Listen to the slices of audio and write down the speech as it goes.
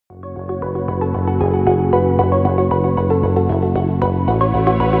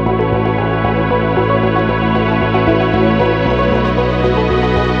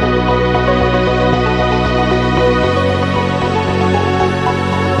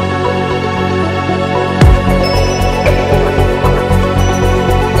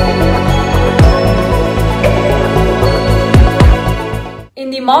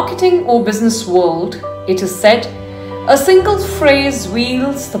marketing or business world, it is said, a single phrase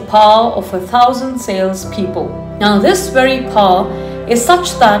wields the power of 1,000 salespeople. Now, this very power is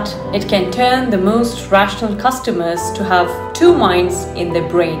such that it can turn the most rational customers to have two minds in their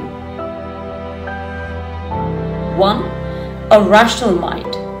brain. One, a rational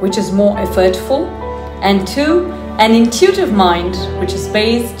mind, which is more effortful, and two, an intuitive mind, which is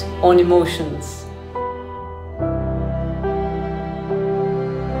based on emotions.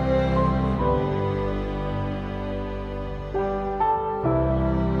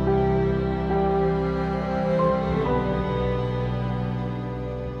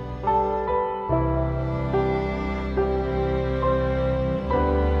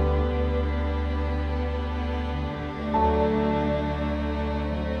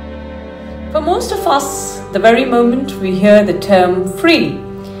 For most of us, the very moment we hear the term free,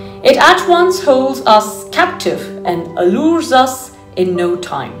 it at once holds us captive and allures us in no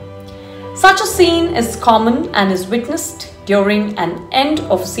time. Such a scene is common and is witnessed during an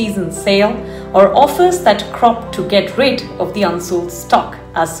end-of-season sale or offers that crop to get rid of the unsold stock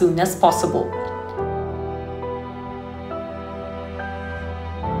as soon as possible.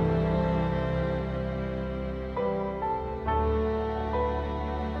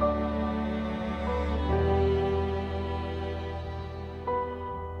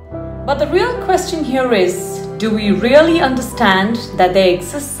 But the real question here is, do we really understand that there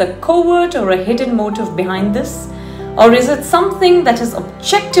exists a covert or a hidden motive behind this? Or is it something that is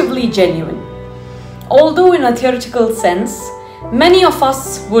objectively genuine? Although in a theoretical sense, many of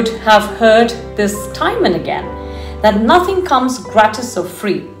us would have heard this time and again, that nothing comes gratis or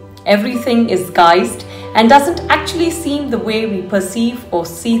free. Everything is guised and doesn't actually seem the way we perceive or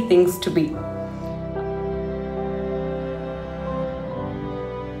see things to be.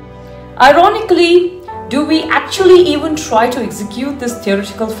 Ironically, do we actually even try to execute this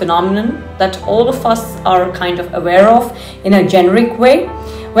theoretical phenomenon that all of us are kind of aware of in a generic way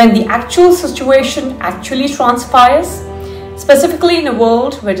when the actual situation actually transpires, specifically in a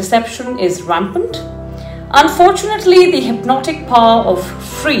world where deception is rampant? Unfortunately, the hypnotic power of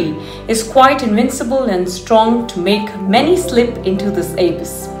free is quite invincible and strong to make many slip into this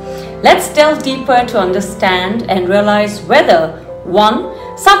abyss. Let's delve deeper to understand and realize whether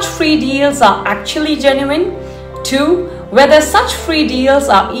 1. Such free deals are actually genuine. 2. Whether such free deals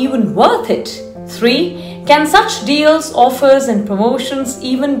are even worth it. 3. Can such deals, offers and promotions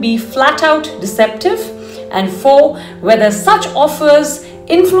even be flat out deceptive? And 4. Whether such offers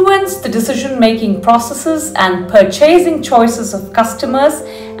influence the decision-making processes and purchasing choices of customers,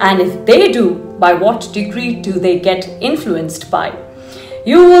 and if they do, by what degree do they get influenced by?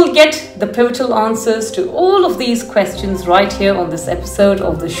 You will get the pivotal answers to all of these questions right here on this episode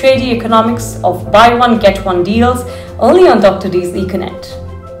of the Shady Economics of Buy One Get One Deals, only on Dr. D's Econet.